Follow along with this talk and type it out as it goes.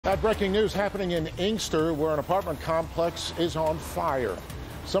That breaking news happening in Inkster, where an apartment complex is on fire.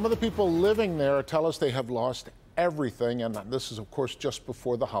 Some of the people living there tell us they have lost everything, and this is, of course, just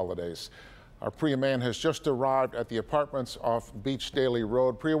before the holidays. Our Priya man has just arrived at the apartments off Beach Daly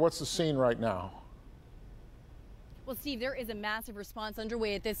Road. Priya, what's the scene right now? Well, Steve, there is a massive response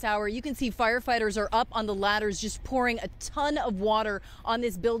underway at this hour. You can see firefighters are up on the ladders just pouring a ton of water on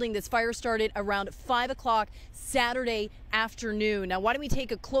this building. This fire started around 5 o'clock Saturday afternoon. Now, why don't we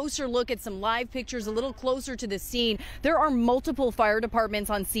take a closer look at some live pictures a little closer to the scene? There are multiple fire departments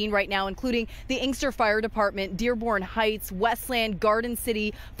on scene right now, including the Inkster Fire Department, Dearborn Heights, Westland, Garden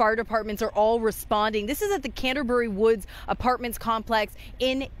City fire departments are all responding. This is at the Canterbury Woods Apartments complex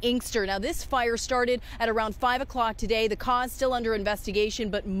in Inkster. Now, this fire started at around 5 o'clock today. The cause still under investigation,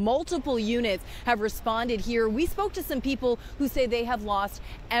 but multiple units have responded here. We spoke to some people who say they have lost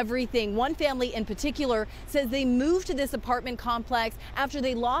everything. One family in particular says they moved to this apartment complex after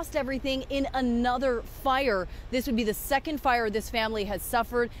they lost everything in another fire. This would be the second fire this family has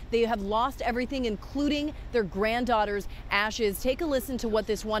suffered. They have lost everything, including their granddaughter's ashes. Take a listen to what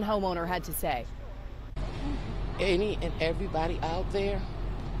this one homeowner had to say. Any and everybody out there,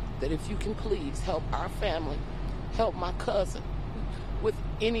 that if you can please help our family, help my cousin with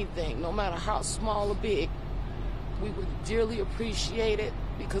anything, no matter how small or big, we would dearly appreciate it,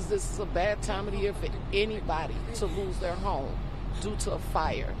 because this is a bad time of the year for anybody to lose their home due to a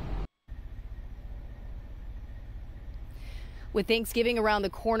fire. With Thanksgiving around the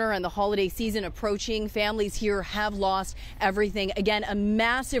corner and the holiday season approaching, families here have lost everything. Again, a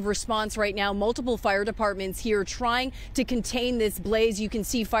massive response right now. Multiple fire departments here trying to contain this blaze. You can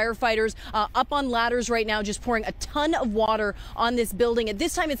see firefighters up on ladders right now, just pouring a ton of water on this building. At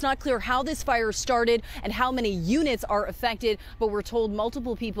this time, it's not clear how this fire started and how many units are affected, but we're told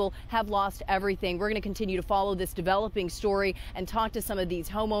multiple people have lost everything. We're going to continue to follow this developing story and talk to some of these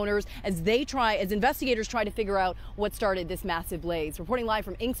homeowners as investigators try to figure out what started this massive blaze. Reporting live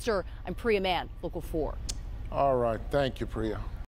from Inkster, I'm Priya Mann, Local 4. All right. Thank you, Priya.